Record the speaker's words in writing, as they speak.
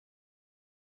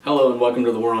Hello and welcome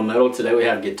to the War on Metal. Today we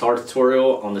have a guitar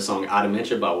tutorial on the song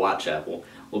Acacia by Whitechapel.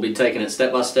 We'll be taking it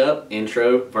step by step,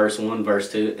 intro, verse 1,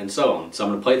 verse 2, and so on. So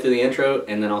I'm going to play through the intro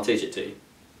and then I'll teach it to you.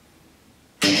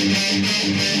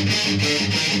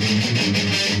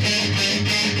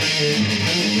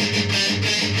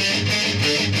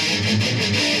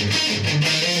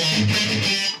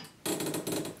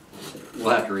 We'll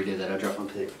have to redo that. I dropped my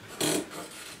pick.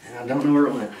 And I don't know where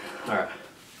it went. Alright.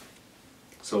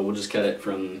 So we'll just cut it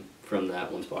from that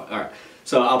one spot. Alright.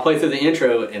 So I'll play through the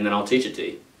intro and then I'll teach it to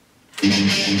you.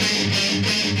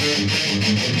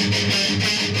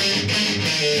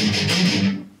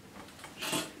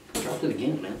 Dropped it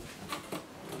again, man.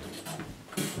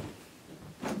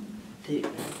 Dude,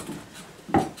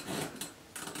 man.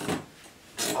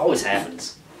 It always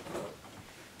happens.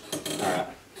 Alright.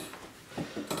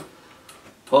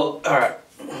 Well, alright.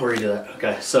 We'll redo that.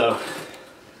 Okay, so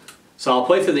I'll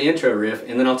play through the intro riff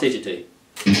and then I'll teach it to you.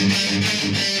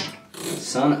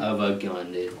 Son of a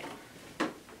gun, dude.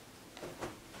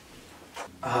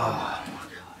 Oh my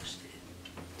gosh, dude.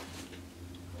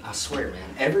 I swear,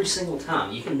 man, every single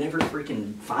time, you can never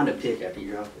freaking find a pick after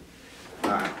you drop it.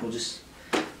 Alright,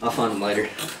 I'll find them later.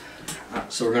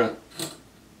 Alright, so we're gonna...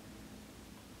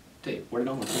 Dude, where did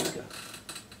all my picks go?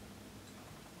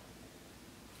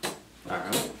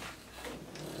 Alright.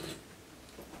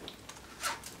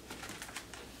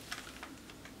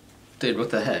 Dude,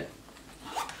 what the heck?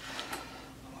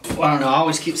 Well, I don't know, I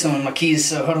always keep some of my keys,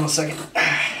 so hold on a second.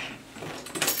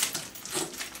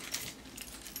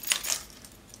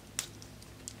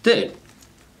 Dude.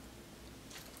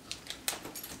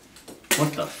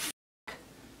 What the f***?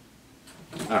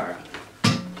 Alright.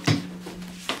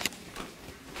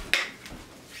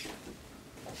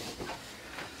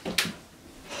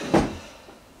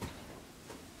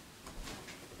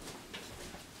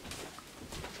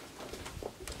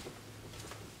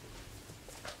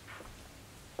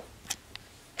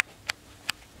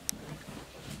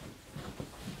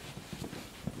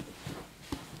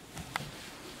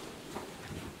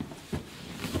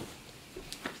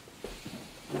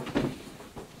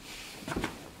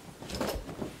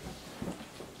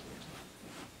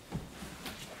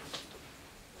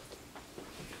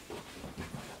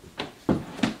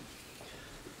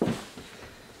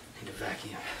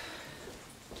 Vacuum.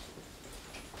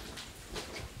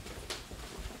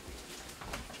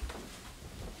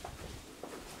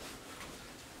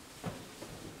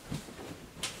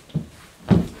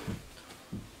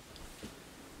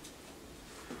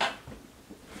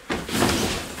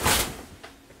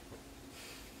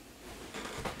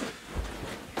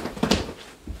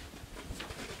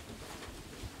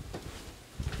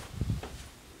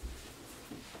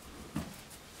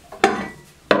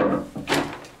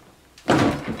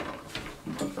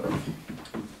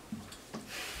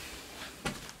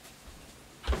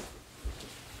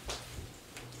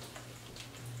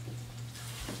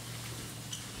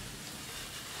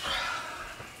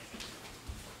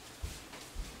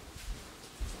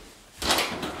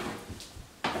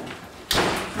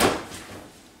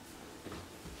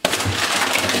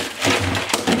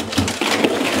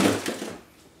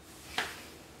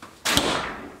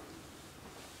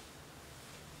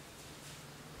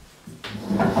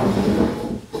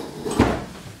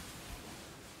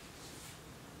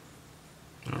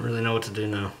 I don't really know what to do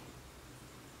now.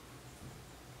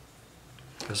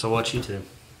 Guess I'll watch YouTube.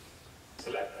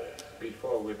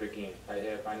 Before we begin, I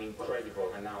have an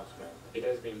incredible announcement. It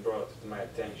has been brought to my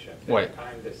attention that Wait.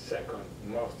 I'm the second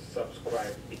most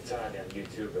subscribed Italian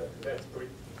YouTuber. That's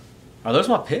pretty... Are those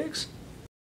my picks?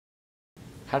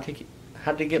 How did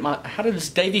does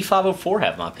Davie504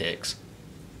 have my picks?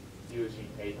 Using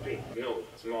a big, no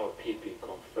small PP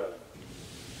confirmed.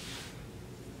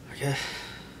 I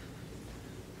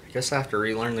guess I have to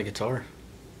relearn the guitar.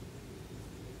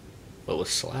 But with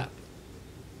slap.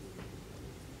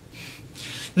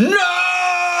 No!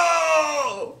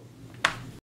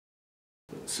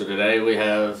 So today we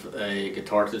have a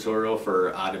guitar tutorial for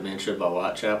Acacia by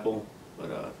Whitechapel,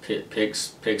 but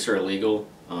Piks are illegal,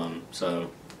 so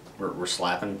we're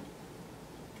slapping.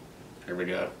 Here we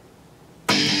go.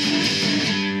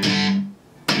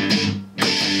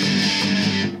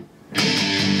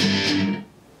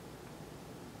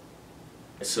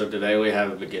 So today we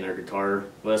have a beginner guitar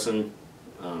lesson.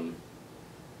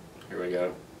 Here we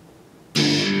go.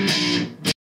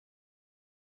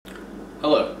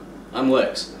 Hello, I'm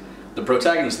Lex, the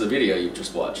protagonist of the video you've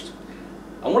just watched.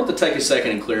 I wanted to take a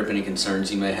second and clear up any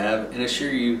concerns you may have and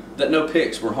assure you that no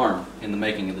Piks were harmed in the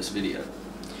making of this video.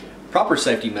 Proper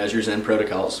safety measures and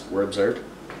protocols were observed.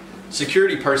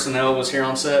 Security personnel was here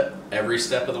on set every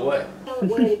step of the way.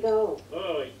 Way to go.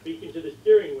 Oh, he's speaking to the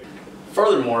steering wheel.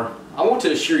 Furthermore, I want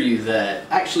to assure you that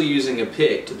actually using a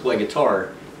pick to play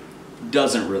guitar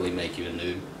doesn't really make you a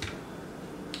noob.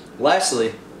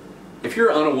 Lastly, if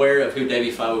you're unaware of who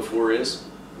Davie504 is,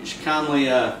 you should kindly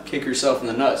kick yourself in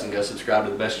the nuts and go subscribe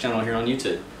to the best channel here on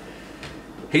YouTube.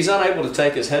 He's unable to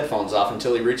take his headphones off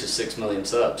until he reaches 6 million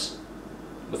subs.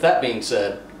 With that being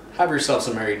said, have yourselves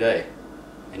a merry day,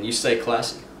 and you stay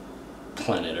classy,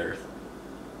 planet Earth.